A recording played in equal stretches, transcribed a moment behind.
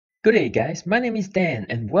Good day guys, my name is Dan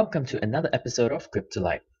and welcome to another episode of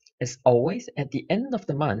Cryptolite. As always, at the end of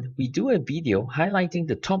the month, we do a video highlighting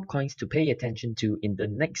the top coins to pay attention to in the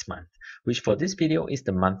next month, which for this video is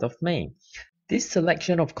the month of May. This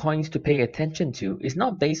selection of coins to pay attention to is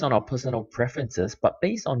not based on our personal preferences, but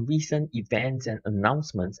based on recent events and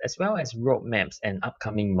announcements as well as roadmaps and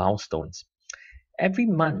upcoming milestones. Every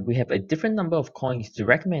month we have a different number of coins to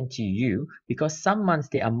recommend to you because some months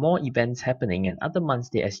there are more events happening and other months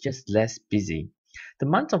there is just less busy. The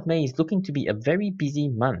month of May is looking to be a very busy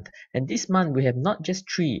month, and this month we have not just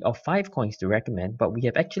 3 or 5 coins to recommend, but we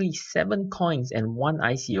have actually 7 coins and 1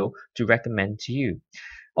 ICO to recommend to you.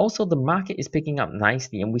 Also, the market is picking up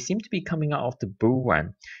nicely and we seem to be coming out of the bull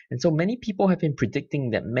run. And so many people have been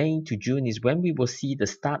predicting that May to June is when we will see the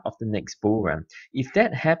start of the next bull run. If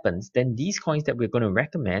that happens, then these coins that we're going to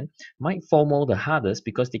recommend might FOMO the hardest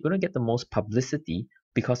because they're going to get the most publicity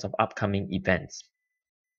because of upcoming events.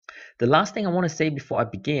 The last thing I want to say before I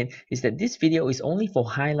begin is that this video is only for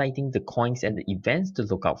highlighting the coins and the events to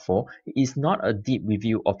look out for. It is not a deep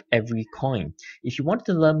review of every coin. If you want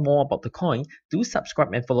to learn more about the coin, do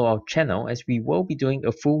subscribe and follow our channel as we will be doing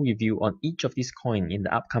a full review on each of these coins in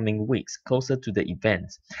the upcoming weeks closer to the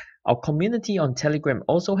events. Our community on Telegram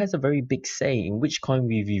also has a very big say in which coin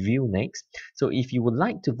we review next, so if you would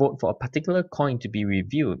like to vote for a particular coin to be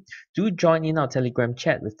reviewed, do join in our Telegram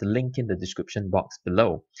chat with the link in the description box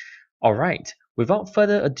below. Alright, without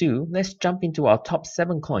further ado, let's jump into our top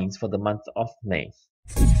 7 coins for the month of May.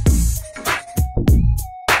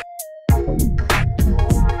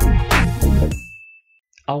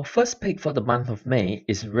 Our first pick for the month of May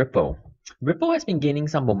is Ripple. Ripple has been gaining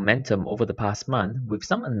some momentum over the past month with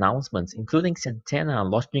some announcements including Santana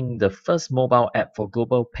launching the first mobile app for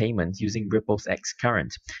global payments using Ripple's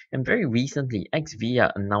Xcurrent, and very recently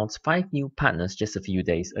XVIA announced 5 new partners just a few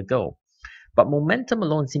days ago. But momentum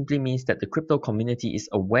alone simply means that the crypto community is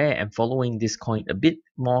aware and following this coin a bit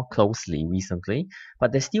more closely recently,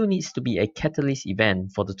 but there still needs to be a catalyst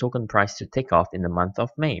event for the token price to take off in the month of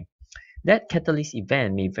May. That catalyst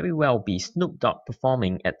event may very well be Snoop Dogg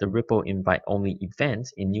performing at the Ripple invite-only event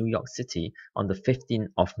in New York City on the 15th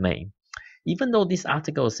of May. Even though this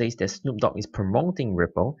article says that Snoop Dogg is promoting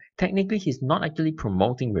Ripple, technically he's not actually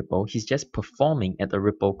promoting Ripple, he's just performing at the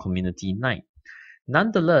Ripple Community Night.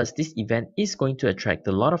 Nonetheless, this event is going to attract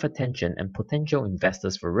a lot of attention and potential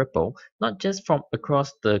investors for Ripple, not just from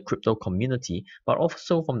across the crypto community, but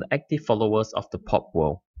also from the active followers of the pop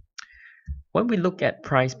world. When we look at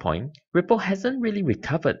price point, Ripple hasn't really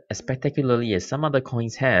recovered as spectacularly as some other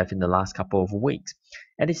coins have in the last couple of weeks.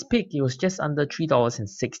 At its peak, it was just under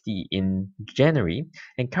 $3.60 in January,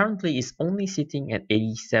 and currently is only sitting at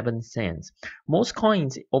 87 cents. Most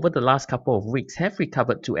coins over the last couple of weeks have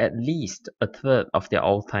recovered to at least a third of their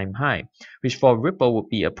all-time high, which for Ripple would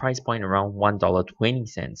be a price point around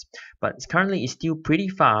 $1.20. But currently is still pretty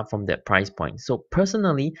far from that price point. So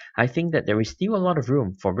personally, I think that there is still a lot of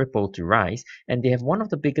room for Ripple to rise, and they have one of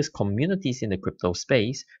the biggest communities in the crypto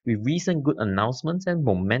space with recent good announcements and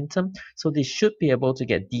momentum, so they should be able to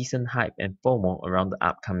get decent hype and FOMO around the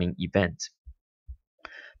upcoming event.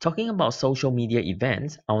 Talking about social media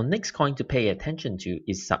events, our next coin to pay attention to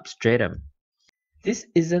is Substratum. This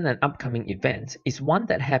isn't an upcoming event, it's one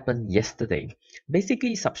that happened yesterday.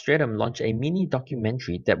 Basically, Substratum launched a mini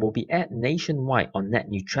documentary that will be aired nationwide on net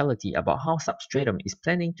neutrality about how Substratum is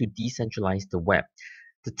planning to decentralize the web.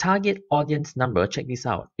 The target audience number, check this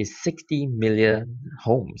out, is 60 million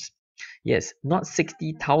homes. Yes, not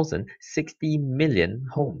 60,000, 60 million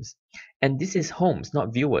homes. And this is homes,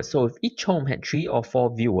 not viewers. So if each home had 3 or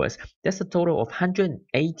 4 viewers, that's a total of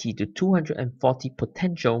 180 to 240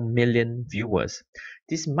 potential million viewers.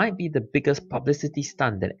 This might be the biggest publicity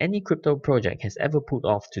stunt that any crypto project has ever put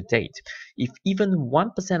off to date. If even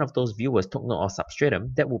 1% of those viewers took note of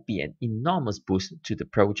Substratum, that would be an enormous boost to the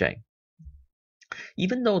project.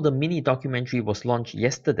 Even though the mini documentary was launched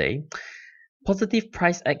yesterday, positive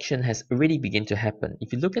price action has already begun to happen.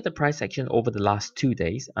 If you look at the price action over the last 2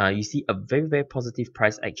 days, you see a very positive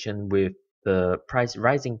price action with the price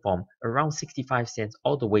rising from around 65 cents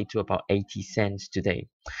all the way to about 80 cents today.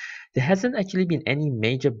 There hasn't actually been any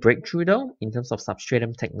major breakthrough though in terms of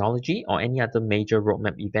Substratum technology or any other major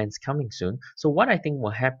roadmap events coming soon. So what I think will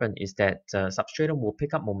happen is that Substratum will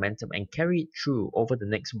pick up momentum and carry it through over the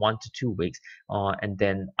next 1 to 2 weeks, and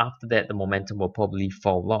then after that the momentum will probably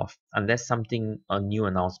fall off unless a new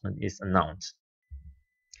announcement is announced.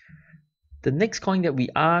 The next coin that we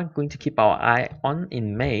are going to keep our eye on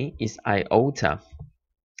in May is IOTA.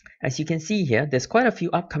 As you can see here, there's quite a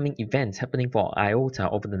few upcoming events happening for IOTA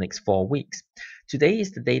over the next 4 weeks. Today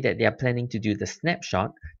is the day that they are planning to do the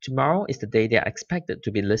snapshot. Tomorrow is the day they are expected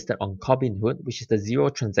to be listed on Robinhood, which is the zero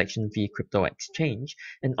transaction fee crypto exchange.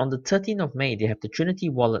 And on the 13th of May, they have the Trinity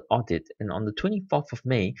Wallet audit. And on the 24th of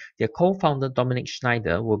May, their co-founder Dominic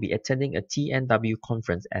Schneider will be attending a TNW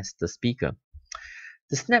conference as the speaker.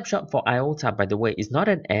 The snapshot for IOTA, by the way, is not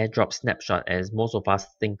an airdrop snapshot as most of us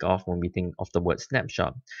think of when we think of the word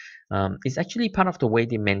snapshot. It's actually part of the way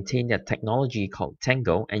they maintain their technology called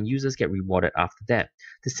Tango, and users get rewarded after that.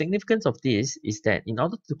 The significance of this is that in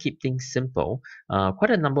order to keep things simple,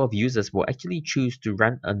 quite a number of users will actually choose to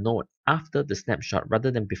run a node after the snapshot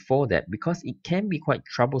rather than before that, because it can be quite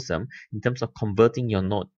troublesome in terms of converting your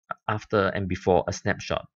node after and before a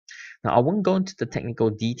snapshot. Now, I won't go into the technical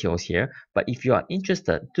details here, but if you are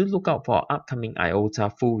interested, do look out for our upcoming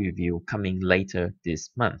IOTA full review coming later this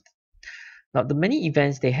month. Now, the many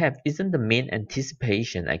events they have isn't the main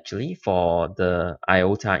anticipation actually for the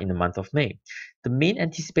IOTA in the month of May. The main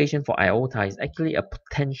anticipation for IOTA is actually a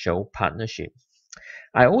potential partnership.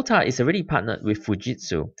 IOTA is already partnered with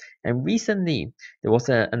Fujitsu, and recently there was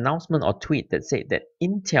an announcement or tweet that said that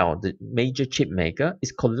Intel, the major chip maker,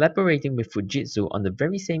 is collaborating with Fujitsu on the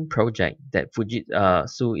very same project that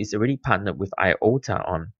Fujitsu is already partnered with IOTA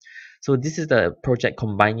on. So this is the project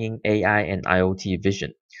combining AI and IoT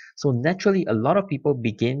vision. So naturally, a lot of people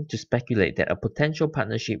begin to speculate that a potential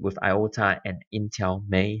partnership with IOTA and Intel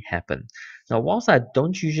may happen. Now, whilst I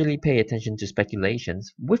don't usually pay attention to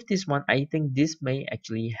speculations, with this one, I think this may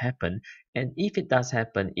actually happen. And if it does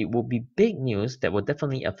happen, it will be big news that will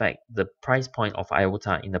definitely affect the price point of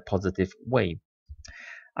IOTA in a positive way.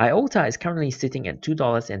 IOTA is currently sitting at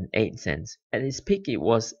 $2.08. At its peak, it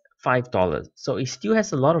was $5. So it still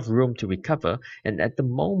has a lot of room to recover. And at the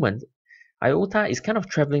moment, IOTA is kind of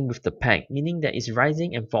traveling with the pack, meaning that it's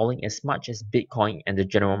rising and falling as much as Bitcoin and the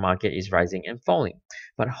general market is rising and falling.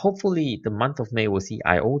 But hopefully, the month of May will see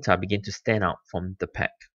IOTA begin to stand out from the pack.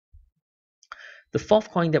 The fourth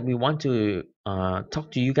coin that we want to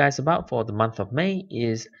talk to you guys about for the month of May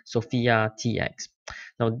is Sophia TX.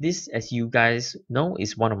 Now this, as you guys know,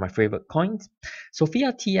 is one of my favorite coins.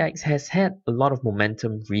 Sophia TX has had a lot of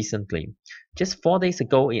momentum recently. Just 4 days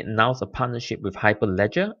ago, it announced a partnership with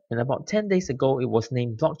Hyperledger, and about 10 days ago, it was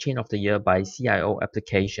named Blockchain of the Year by CIO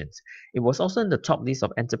Applications. It was also in the top list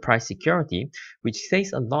of enterprise security, which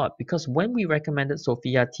says a lot because when we recommended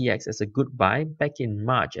Sophia TX as a good buy back in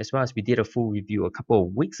March, as well as we did a full review a couple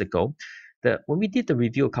of weeks ago, when we did the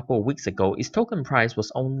review a couple of weeks ago, its token price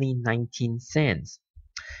was only 19 cents.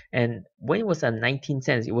 And when it was at 19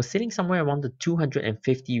 cents, it was sitting somewhere around the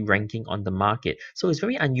 250 ranking on the market. So it's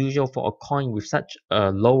very unusual for a coin with such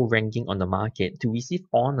a low ranking on the market to receive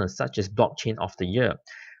honors such as Blockchain of the Year.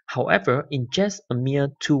 However, in just a mere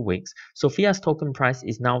 2 weeks, Sophia's token price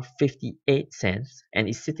is now 58 cents and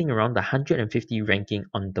is sitting around the 150 ranking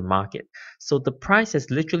on the market. So the price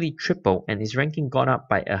has literally tripled and its ranking gone up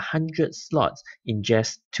by 100 slots in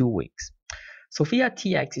just 2 weeks. Sophia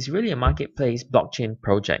TX is really a marketplace blockchain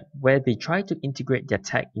project where they try to integrate their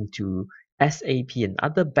tech into SAP and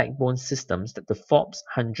other backbone systems that the Forbes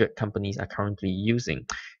 100 companies are currently using.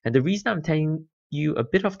 And the reason I'm telling you a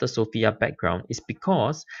bit of the Sophia background is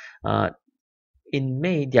because in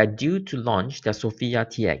May, they are due to launch their Sophia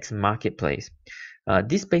TX marketplace.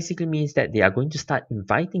 This basically means that they are going to start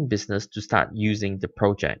inviting business to start using the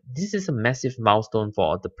project. This is a massive milestone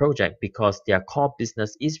for the project because their core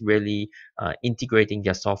business is really integrating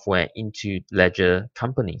their software into ledger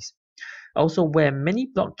companies. Also, where many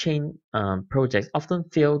blockchain projects often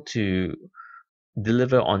fail to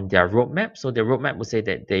deliver on their roadmap. So their roadmap will say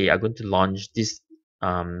that they are going to launch this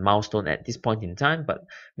milestone at this point in time, but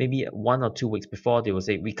maybe 1 or 2 weeks before they will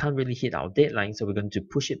say we can't really hit our deadline, so we're going to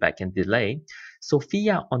push it back and delay.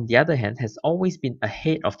 Sophia, on the other hand, has always been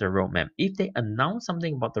ahead of the roadmap. If they announce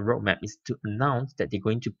something about the roadmap, it's to announce that they're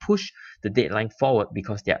going to push the deadline forward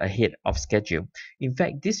because they're ahead of schedule. In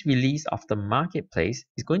fact, this release of the marketplace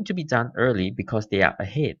is going to be done early because they are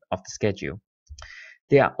ahead of the schedule.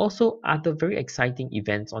 There are also other very exciting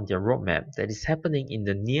events on their roadmap that is happening in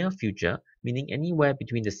the near future, meaning anywhere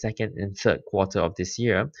between the second and third quarter of this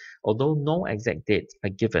year, although no exact dates are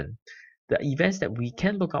given. The events that we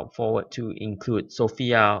can look out forward to include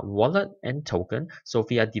Sophia Wallet and Token,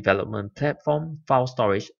 Sophia Development Platform, File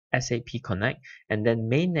Storage, SAP Connect, and then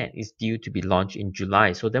Mainnet is due to be launched in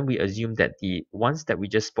July. So then we assume that the ones that we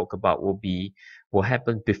just spoke about will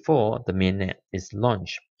happen before the Mainnet is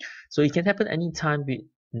launched. So it can happen anytime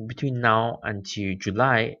between now until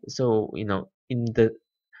July. So in the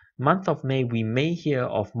month of May, we may hear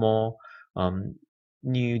of more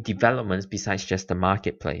new developments besides just the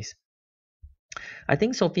marketplace. I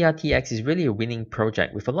think Sophia TX is really a winning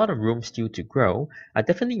project with a lot of room still to grow. I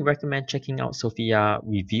definitely recommend checking out Sophia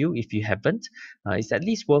review if you haven't. It's at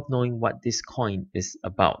least worth knowing what this coin is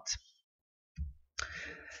about.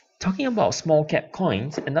 Talking about small cap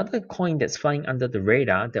coins, another coin that's flying under the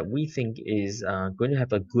radar that we think is going to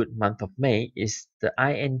have a good month of May is the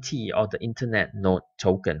INT, or the Internet Node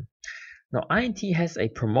Token. Now, INT has a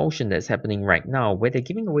promotion that's happening right now where they're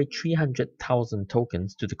giving away 300,000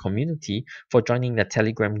 tokens to the community for joining the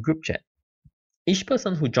Telegram group chat. Each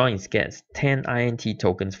person who joins gets 10 INT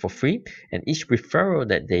tokens for free, and each referral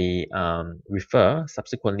that they refer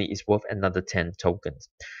subsequently is worth another 10 tokens.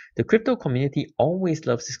 The crypto community always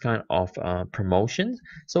loves this kind of promotions,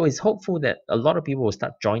 so it's hopeful that a lot of people will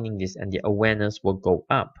start joining this and the awareness will go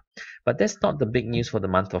up. But that's not the big news for the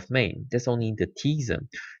month of May. That's only the teaser.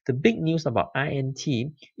 The big news about INT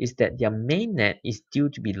is that their mainnet is due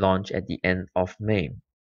to be launched at the end of May.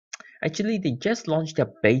 Actually, they just launched their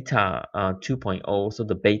beta 2.0, so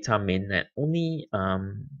the beta mainnet, only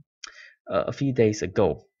a few days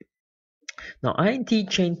ago. Now, INT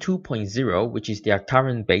Chain 2.0, which is their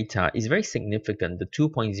current beta, is very significant. The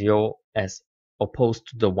 2.0 as opposed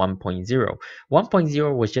to the 1.0.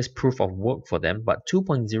 1.0 was just proof of work for them, but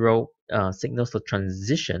 2.0 signals the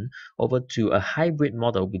transition over to a hybrid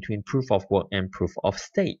model between proof of work and proof of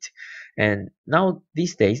stake. And now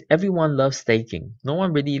these days, everyone loves staking. No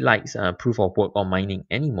one really likes proof of work or mining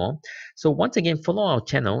anymore. So once again, follow our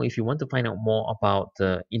channel if you want to find out more about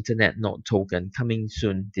the Internet Node Token coming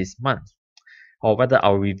soon this month, or rather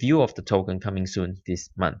our review of the token coming soon this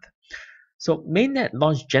month. So mainnet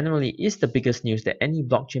launch generally is the biggest news that any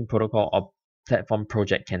blockchain protocol or platform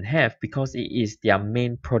project can have, because it is their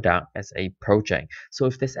main product as a project. So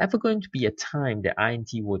if there's ever going to be a time that INT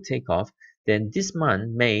will take off, then this month,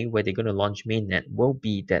 May, where they're going to launch mainnet, will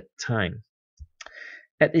be that time.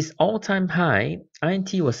 At its all-time high,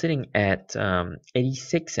 INT was sitting at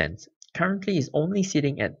 86 cents. Currently, it's only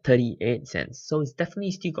sitting at 38 cents. So it's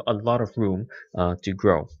definitely still got a lot of room to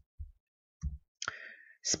grow.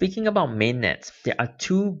 Speaking about mainnets, there are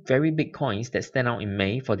two very big coins that stand out in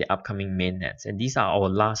May for the upcoming mainnets, and these are our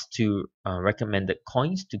last two recommended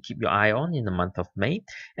coins to keep your eye on in the month of May.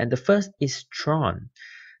 And the first is Tron.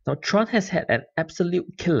 Now, Tron has had an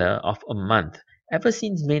absolute killer of a month. Ever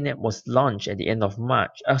since mainnet was launched at the end of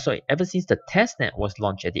March, ever since the testnet was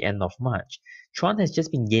launched at the end of March, Tron has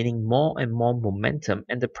just been gaining more and more momentum,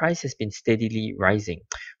 and the price has been steadily rising.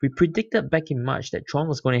 We predicted back in March that Tron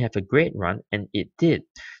was going to have a great run, and it did.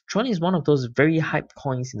 Tron is one of those very hyped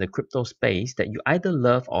coins in the crypto space that you either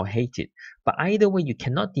love or hate it. But either way, you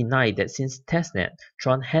cannot deny that since testnet,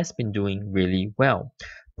 Tron has been doing really well.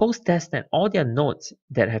 Post-testnet, all their nodes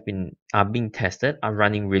that are being tested are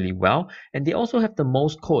running really well, and they also have the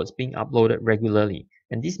most codes being uploaded regularly.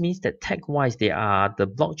 And this means that tech-wise, they are the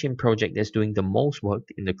blockchain project that's doing the most work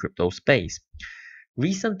in the crypto space.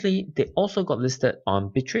 Recently, they also got listed on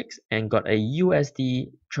Bittrex and got a USD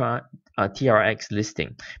TRX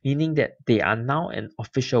listing, meaning that they are now an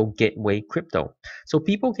official gateway crypto. So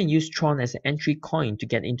people can use Tron as an entry coin to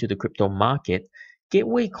get into the crypto market.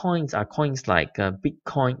 Gateway coins are coins like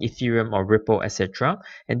Bitcoin, Ethereum, or Ripple, etc.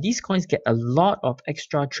 And these coins get a lot of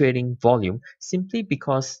extra trading volume simply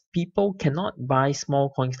because people cannot buy small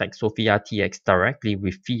coins like Sophia TX directly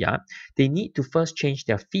with fiat. They need to first change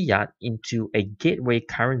their fiat into a gateway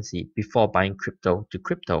currency before buying crypto to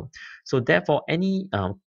crypto. So therefore, any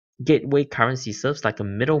gateway currency serves like a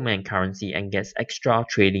middleman currency and gets extra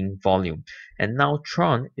trading volume. And now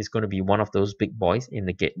Tron is going to be one of those big boys in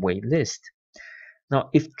the gateway list. Now,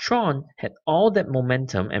 if Tron had all that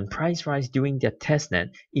momentum and price rise during their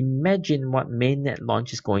testnet, imagine what mainnet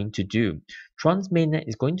launch is going to do. Tron's mainnet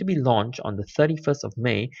is going to be launched on the 31st of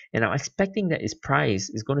May, and I'm expecting that its price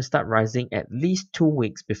is going to start rising at least 2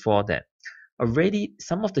 weeks before that. Already,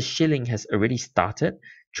 some of the shilling has already started.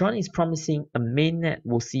 Tron is promising a mainnet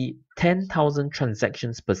will see 10,000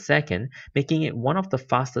 transactions per second, making it one of the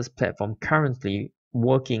fastest platforms currently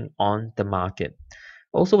working on the market.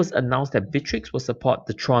 Also, was announced that Bittrex will support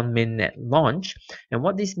the Tron mainnet launch. And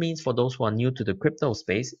what this means for those who are new to the crypto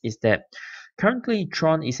space is that currently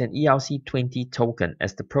Tron is an ERC20 token,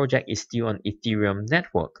 as the project is still on Ethereum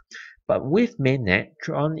network. But with mainnet,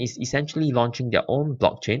 Tron is essentially launching their own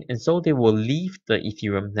blockchain, and so they will leave the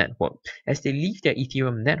Ethereum network. As they leave their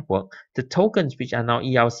Ethereum network, the tokens which are now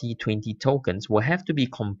ERC20 tokens will have to be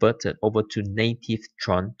converted over to native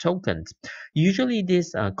Tron tokens. Usually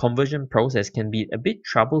this conversion process can be a bit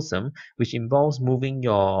troublesome, which involves moving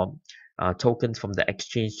your tokens from the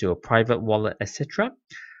exchange to a private wallet, etc.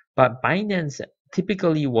 But Binance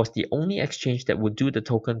typically was the only exchange that would do the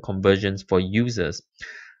token conversions for users.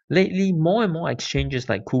 Lately, more and more exchanges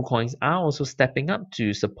like KuCoins are also stepping up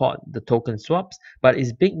to support the token swaps, but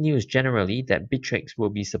it's big news generally that Bittrex will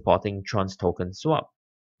be supporting Tron's token swap.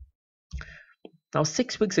 Now,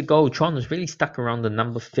 6 weeks ago, Tron was really stuck around the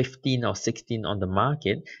number 15 or 16 on the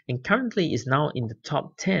market and currently is now in the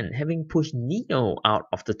top 10, having pushed Neo out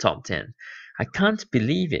of the top 10. I can't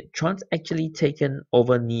believe it. Tron's actually taken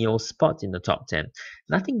over Neo's spot in the top 10.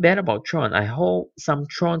 Nothing bad about Tron. I hold some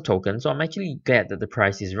Tron tokens, so I'm actually glad that the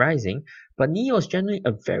price is rising. But Neo is generally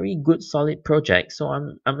a very good, solid project, so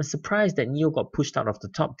I'm surprised that Neo got pushed out of the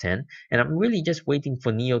top 10, and I'm really just waiting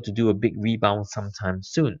for Neo to do a big rebound sometime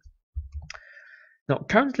soon. Now,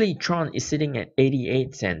 currently Tron is sitting at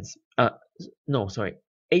 88 cents. No, sorry,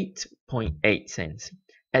 8.8 cents.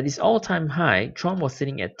 At its all-time high, Tron was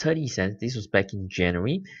sitting at 30 cents. This was back in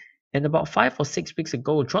January. And about 5 or 6 weeks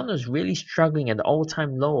ago, Tron was really struggling at the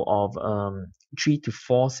all-time low of 3 to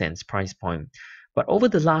 4 cents price point. But over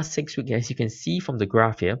the last 6 weeks, as you can see from the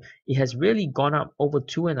graph here, it has really gone up over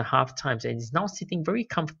 2.5 times and is now sitting very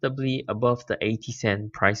comfortably above the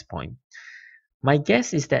 80-cent price point. My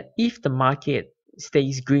guess is that if the market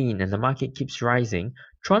stays green and the market keeps rising,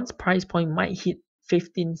 Tron's price point might hit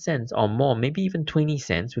 15 cents or more, maybe even 20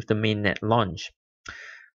 cents with the mainnet launch.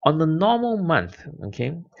 On a normal month,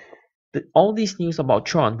 okay, all these news about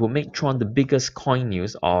Tron will make Tron the biggest coin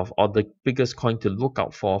news or the biggest coin to look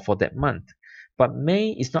out for that month. But May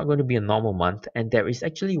is not going to be a normal month, and there is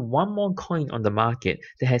actually one more coin on the market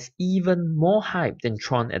that has even more hype than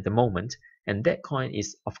Tron at the moment, and that coin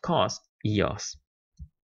is, of course, EOS.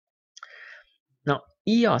 Now,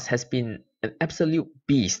 EOS has been an absolute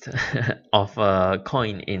beast of a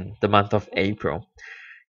coin in the month of April.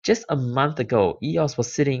 Just a month ago, EOS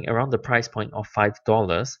was sitting around the price point of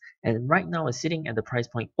 $5, and right now it's sitting at the price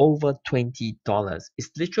point over $20. It's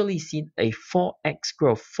literally seen a 4x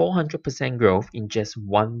growth, 400% growth in just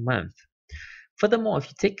 1 month. Furthermore, if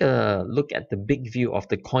you take a look at the big view of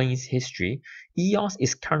the coin's history, EOS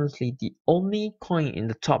is currently the only coin in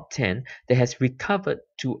the top 10 that has recovered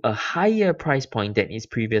to a higher price point than its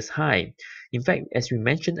previous high. In fact, as we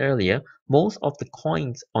mentioned earlier, most of the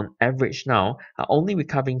coins on average now are only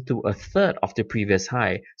recovering to a third of the previous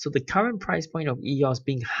high. So the current price point of EOS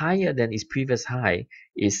being higher than its previous high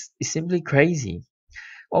is simply crazy.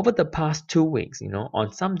 Over the past 2 weeks,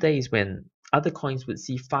 on some days when other coins would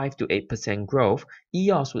see 5 to 8% growth,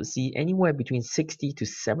 EOS would see anywhere between 60 to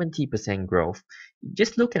 70% growth.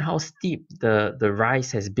 Just look at how steep the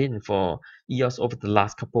rise has been for EOS over the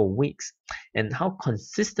last couple of weeks and how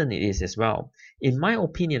consistent it is as well. In my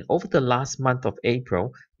opinion, over the last month of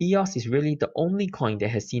April, EOS is really the only coin that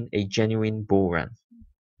has seen a genuine bull run.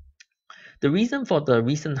 The reason for the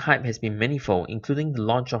recent hype has been manifold, including the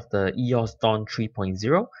launch of the EOS Dawn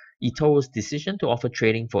 3.0, eToro's decision to offer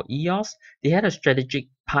trading for EOS. They had a strategic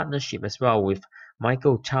partnership as well with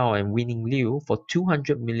Michael Chow and Winning Liu for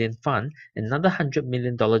 $200 million fund, another $100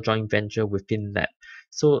 million joint venture with FinLab.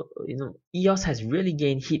 So, EOS has really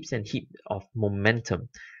gained heaps and heaps of momentum.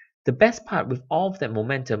 The best part with all of that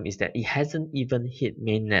momentum is that it hasn't even hit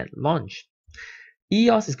mainnet launch.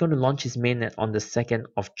 EOS is going to launch its mainnet on the 2nd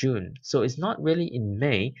of June. So it's not really in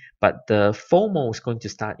May, but the FOMO is going to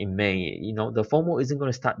start in May. The FOMO isn't going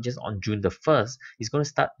to start just on June the 1st. It's going to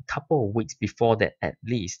start a couple of weeks before that at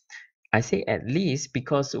least. I say at least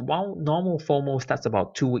because while normal FOMO starts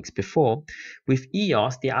about 2 weeks before, with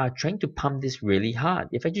EOS, they are trying to pump this really hard.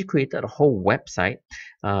 They've actually created a whole website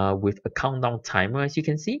with a countdown timer, as you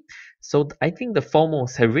can see. So I think the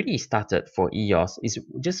FOMOs have already started for EOS. It's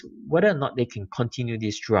just whether or not they can continue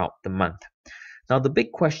this throughout the month. Now, the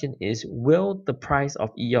big question is, will the price of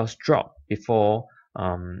EOS drop before,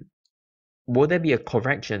 will there be a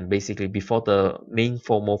correction basically before the main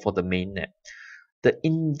FOMO for the mainnet? The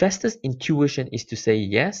investors' intuition is to say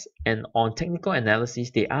yes, and on technical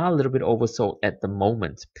analysis, they are a little bit oversold at the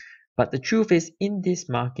moment. But the truth is, in this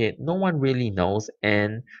market, no one really knows,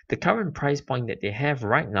 and the current price point that they have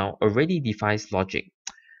right now already defies logic.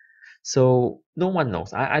 So no one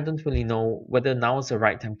knows. I don't really know whether now is the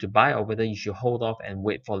right time to buy or whether you should hold off and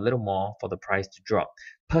wait for a little more for the price to drop.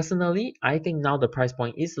 Personally, I think now the price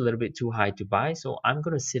point is a little bit too high to buy, so I'm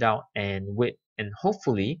going to sit out and wait and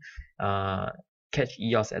hopefully catch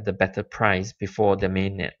EOS at the better price before the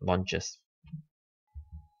mainnet launches.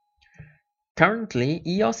 Currently,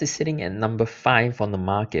 EOS is sitting at number 5 on the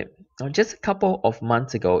market. Now, just a couple of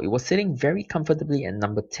months ago, it was sitting very comfortably at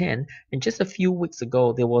number 10, and just a few weeks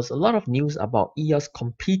ago, there was a lot of news about EOS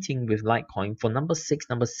competing with Litecoin for number 6,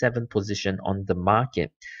 number 7 position on the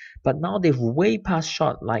market. but now they've way past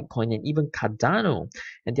short Litecoin and even Cardano,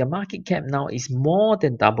 and their market cap now is more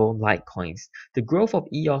than double Litecoin's. The growth of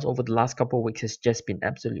EOS over the last couple of weeks has just been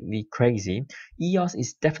absolutely crazy. EOS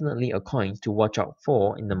is definitely a coin to watch out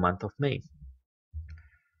for in the month of May.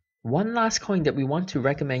 One last coin that we want to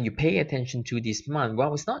recommend you pay attention to this month,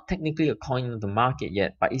 well, it's not technically a coin on the market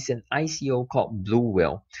yet, but it's an ICO called Blue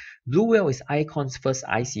Whale. Blue Whale is Icon's first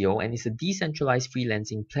ICO and it's a decentralized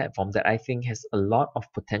freelancing platform that I think has a lot of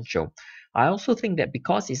potential. I also think that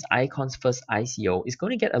because it's Icon's first ICO, it's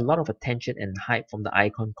going to get a lot of attention and hype from the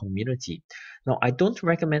Icon community. Now, I don't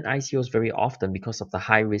recommend ICOs very often because of the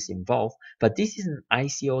high risk involved, but this is an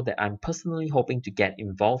ICO that I'm personally hoping to get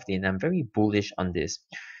involved in. I'm very bullish on this.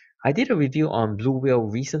 I did a review on Blue Whale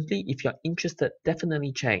recently. If you're interested,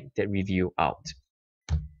 definitely check that review out.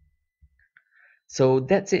 So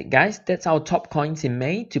that's it, guys. That's our top coins in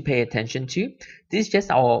May to pay attention to. This is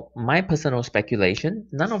just my personal speculation.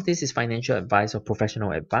 None of this is financial advice or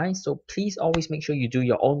professional advice. So please always make sure you do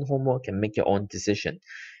your own homework and make your own decision.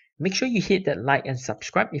 Make sure you hit that like and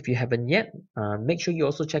subscribe if you haven't yet. Make sure you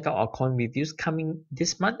also check out our coin reviews coming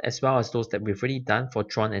this month, as well as those that we've already done for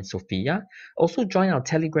Tron and Sophia. Also join our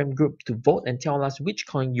Telegram group to vote and tell us which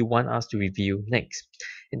coin you want us to review next.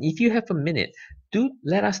 And if you have a minute, do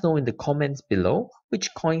let us know in the comments below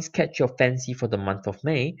which coins catch your fancy for the month of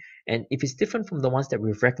May. And if it's different from the ones that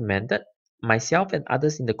we've recommended, myself and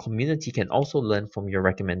others in the community can also learn from your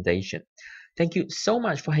recommendation. Thank you so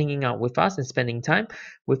much for hanging out with us and spending time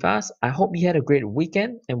with us. I hope you had a great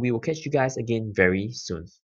weekend and we will catch you guys again very soon.